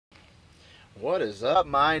What is up,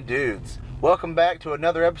 my dudes? Welcome back to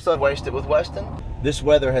another episode of Wasted with Weston. This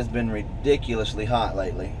weather has been ridiculously hot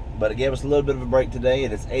lately, but it gave us a little bit of a break today.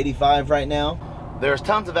 It is 85 right now. There's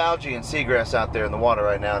tons of algae and seagrass out there in the water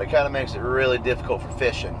right now, and it kind of makes it really difficult for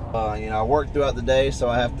fishing. I work throughout the day, so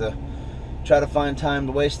I have to try to find time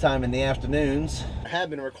to waste time in the afternoons. I have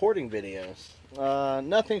been recording videos.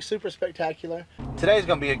 Nothing super spectacular. Today's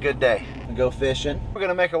gonna be a good day to go fishing. We're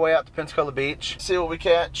gonna make our way out to Pensacola Beach, see what we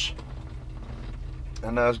catch,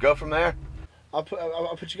 and let's go from there. I'll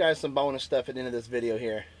put you guys some bonus stuff at the end of this video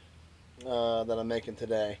here that I'm making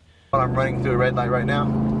today. I'm running through a red light right now.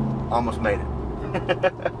 Almost made it.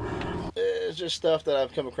 It's just stuff that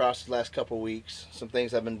I've come across the last couple weeks. Some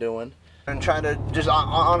things I've been doing. And trying to just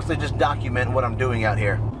honestly just document what I'm doing out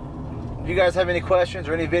here. If you guys have any questions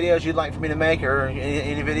or any videos you'd like for me to make, or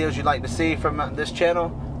any videos you'd like to see from this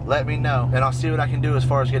channel, let me know, and I'll see what I can do as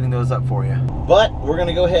far as getting those up for you. But we're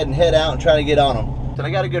gonna go ahead and head out and try to get on them. And I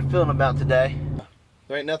got a good feeling about today.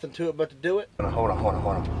 There ain't nothing to it but to do it. Hold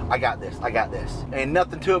on. I got this. Ain't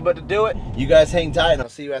nothing to it but to do it. You guys hang tight, and I'll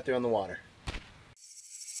see you out there on the water.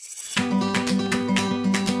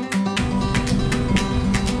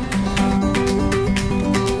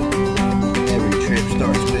 Every trip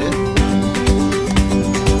starts with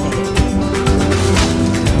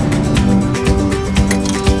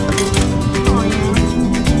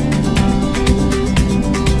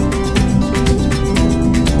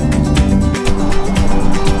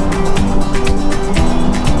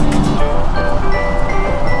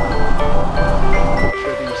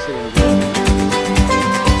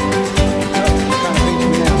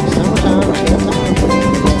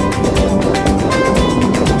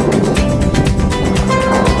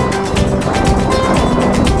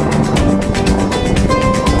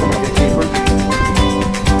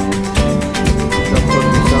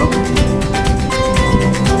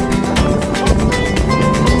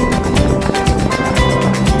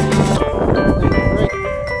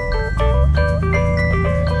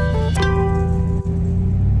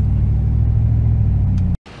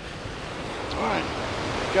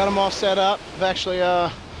got them all set up. I've actually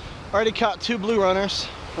already caught 2 blue runners,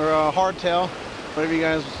 or hardtail, whatever you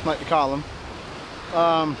guys like to call them.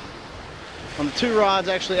 On the 2 rods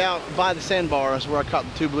actually out by the sandbar is where I caught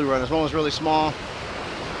the 2 blue runners. One was really small.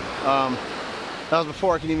 That was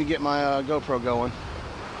before I could even get my GoPro going.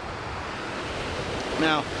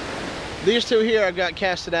 Now, these 2 here I've got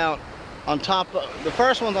casted out on top of, the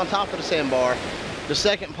first one's on top of the sandbar. The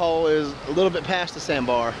second pole is a little bit past the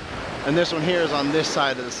sandbar. And this one here is on this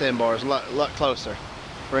side of the sandbar. It's a lot closer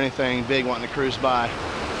for anything big wanting to cruise by.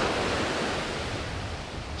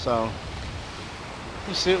 So,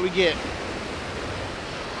 let's see what we get.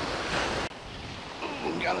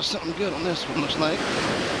 Ooh, got us something good on this one, looks like.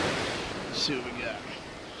 Let's see what we got.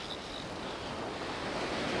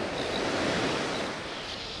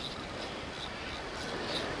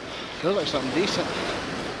 Feels like something decent.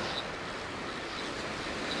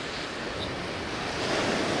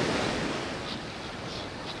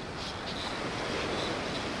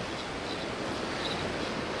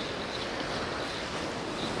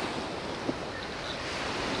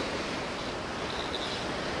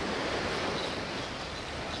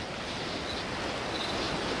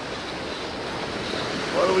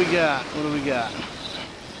 What do we got?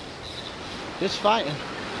 It's fighting.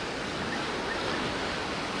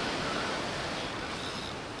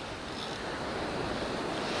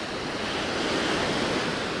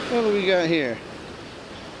 What do we got here?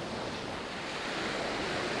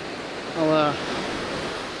 I'll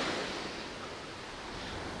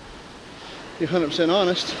be 100%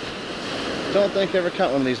 honest. Don't think I ever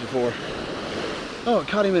caught one of these before. Oh, it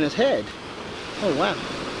caught him in his head. Oh, wow.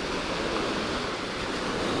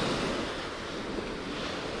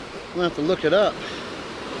 I'm gonna have to look it up.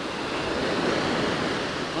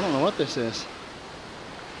 I don't know what this is.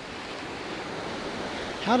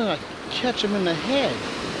 How did I catch him in the head?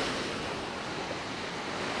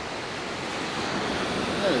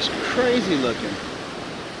 That is crazy looking.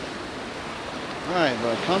 Alright,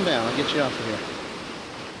 bud, calm down. I'll get you off of here.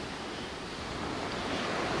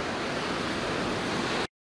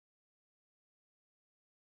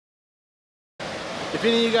 If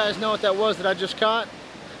any of you guys know what that was that I just caught,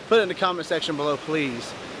 put it in the comment section below,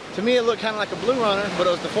 please. To me, it looked kind of like a blue runner, but it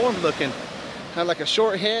was deformed looking. Had like a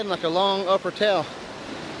short head and like a long upper tail.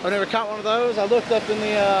 I've never caught one of those. I looked up in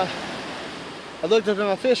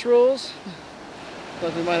my fish rules.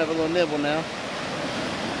 Plus we might have a little nibble now.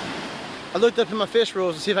 I looked up in my fish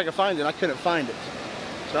rules to see if I could find it. I couldn't find it.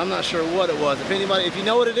 So I'm not sure what it was. If you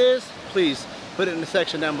know what it is, please put it in the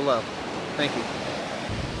section down below. Thank you.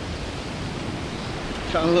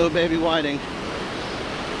 Caught a little baby whiting.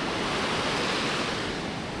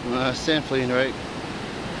 Sand fleeing, right?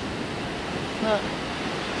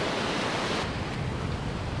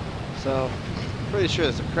 So, pretty sure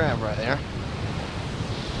there's a crab right there.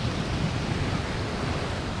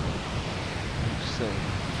 Let's see.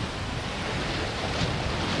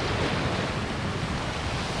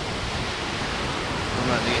 I'm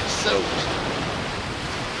about to get soaked.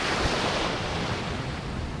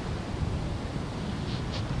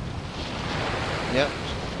 Yep.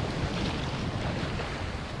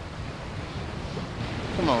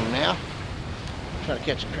 Come on now. Try to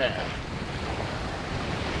catch a crab.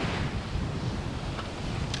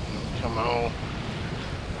 Come on.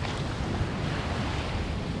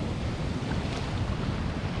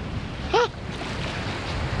 Huh!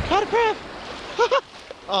 Caught a crab!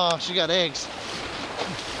 Oh, she got eggs.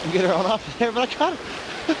 I'll get her on off of there, but I caught her.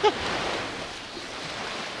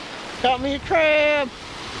 Caught me a crab!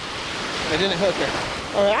 I didn't hook her.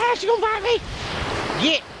 Oh, ah, she gonna bite me!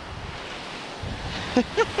 Get!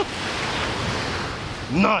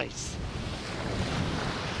 Nice!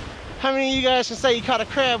 How many of you guys can say you caught a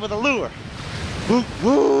crab with a lure? Woo,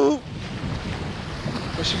 woo!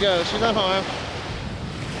 There she goes, she's unharmed.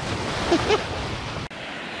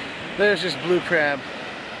 There's just blue crab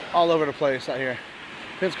all over the place out here.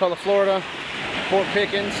 Pensacola, Florida, Fort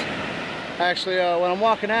Pickens. Actually, when I'm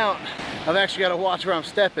walking out, I've actually got to watch where I'm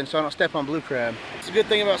stepping so I don't step on blue crab. It's a good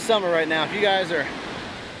thing about summer right now. If you guys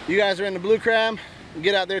are in the blue crab,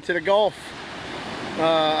 get out there to the Gulf.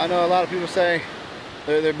 I know a lot of people say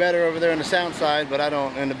they're better over there on the sound side, but I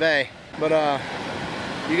don't in the bay. But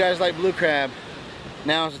you guys like blue crab,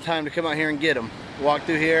 now's the time to come out here and get them. Walk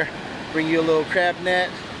through here, bring you a little crab net,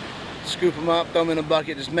 scoop them up, throw them in a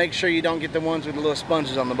bucket. Just make sure you don't get the ones with the little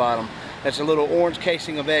sponges on the bottom. That's a little orange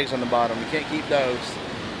casing of eggs on the bottom. You can't keep those.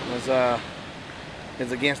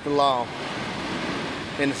 It's against the law,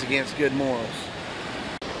 and it's against good morals.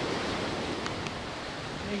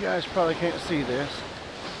 You guys probably can't see this,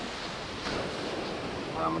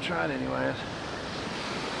 but I'm gonna try it anyways.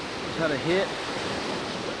 Just had a hit.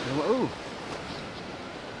 Ooh,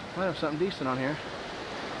 might have something decent on here,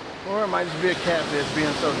 or it might just be a catfish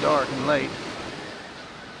being so dark and late.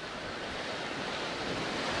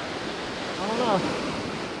 I don't know.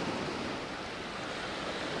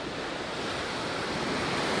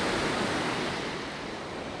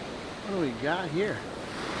 What do we got here?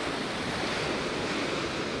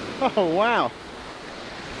 Oh wow!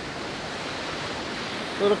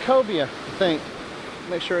 Little cobia, I think.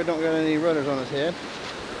 Make sure it don't got any rudders on its head.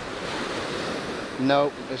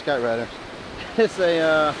 Nope, it's got rudders. It's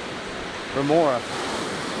a remora.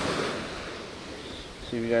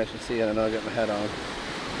 See if you guys can see it. I know I got my hat on.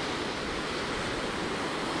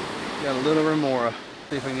 Got a little remora.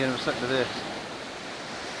 See if I can get him stuck to this.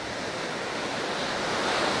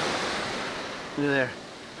 Look there.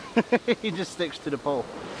 He just sticks to the pole.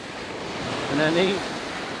 Isn't that neat?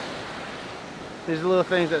 These are little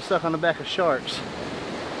things that stuck on the back of sharks.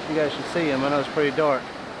 You guys can see him. I know it's pretty dark.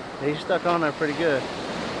 He's stuck on there pretty good.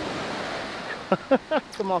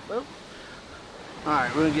 Come off. Oh.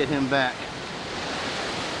 Alright, we're going to get him back.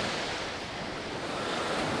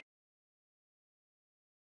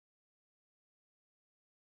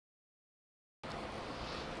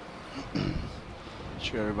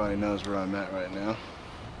 Sure everybody knows where I'm at right now.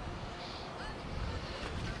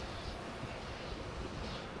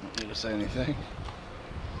 Don't need to say anything.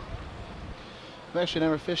 I've actually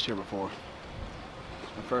never fished here before.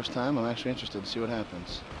 It's my first time. I'm actually interested to see what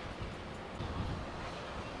happens.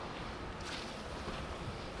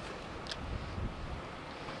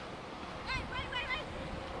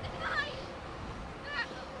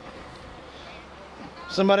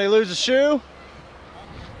 Somebody lose a shoe?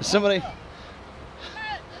 Somebody...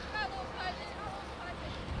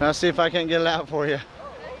 I'll see if I can't get it out for you.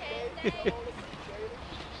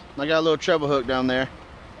 I got a little treble hook down there.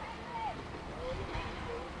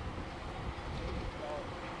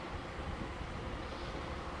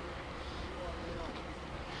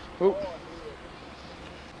 Oop.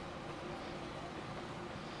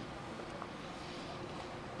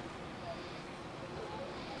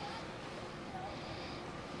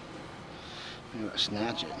 I'm gonna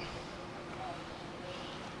snatch it.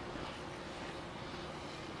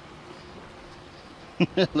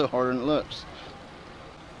 A little harder than it looks.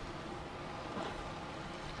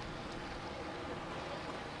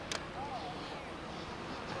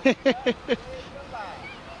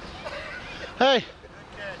 Hey,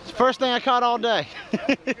 it's the first thing I caught all day.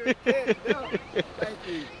 Thank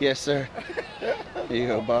you. Yes, sir. Here you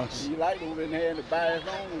go, boss. You like to go in there and buy his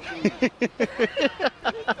own machine.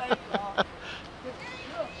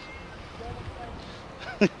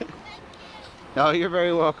 Oh, you're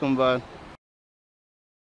very welcome, bud.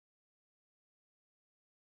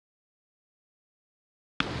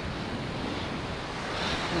 I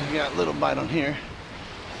got a little bite on here,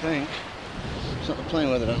 I think. Something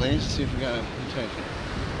playing with it at least. See if we got a attention.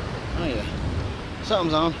 Oh yeah,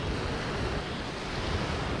 something's on.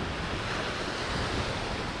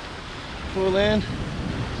 Pull in.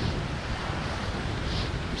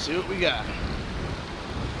 See what we got.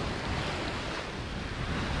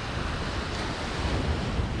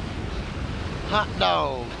 Hot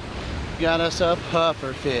dog. Got us a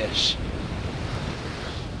puffer fish.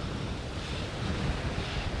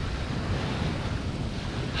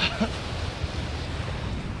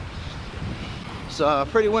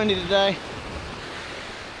 It's pretty windy today,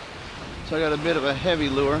 so I got a bit of a heavy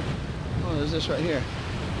lure. Oh, there's this right here.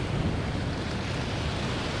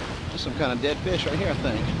 There's some kind of dead fish right here, I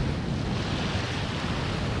think.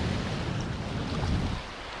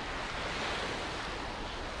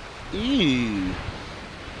 Ew.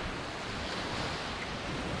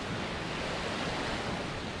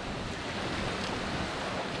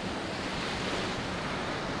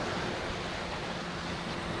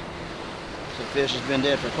 The fish has been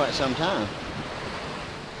dead for quite some time.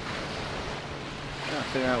 Trying to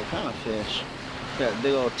figure out what kind of fish. Got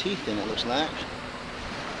big old teeth in it, looks like.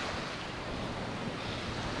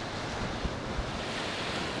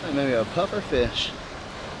 Maybe a puffer fish.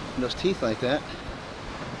 And those teeth like that.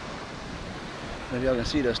 Maybe y'all can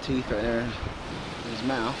see those teeth right there in his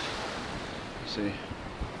mouth. Let's see.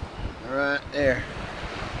 Right there.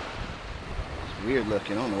 It's weird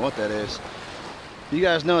looking. I don't know what that is. If you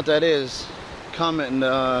guys know what that is, comment in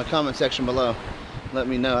the comment section below. Let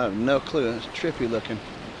me know. I have no clue. It's trippy looking.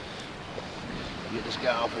 Get this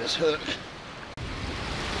guy off of this hook.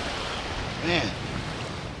 Man,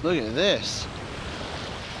 look at this.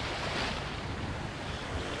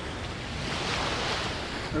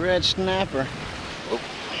 A red snapper. Oh.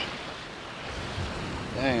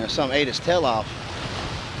 Dang, something ate his tail off.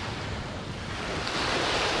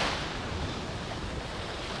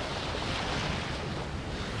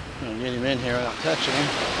 I'll get him in here without touching him.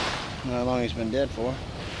 I don't know how long he's been dead for.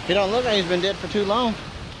 He don't look like he's been dead for too long.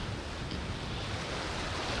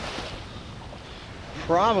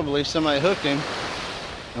 Probably somebody hooked him.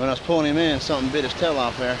 And when I was pulling him in, something bit his tail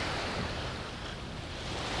off there.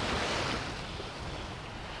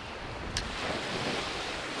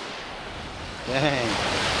 Dang.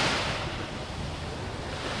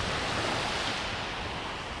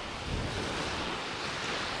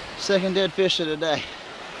 Second dead fish of the day.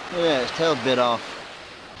 Look at that, his tail's bit off.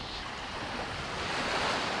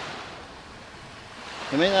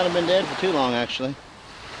 He may not have been dead for too long, actually.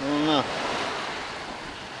 I don't know.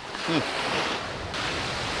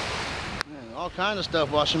 Man, all kinds of stuff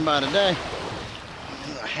washing by today.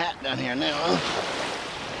 There's a hat down here now, huh?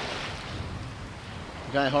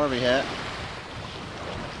 Guy Harvey hat.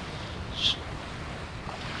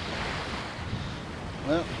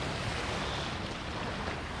 Well,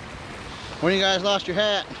 when you guys lost your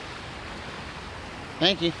hat?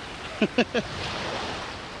 Thank you.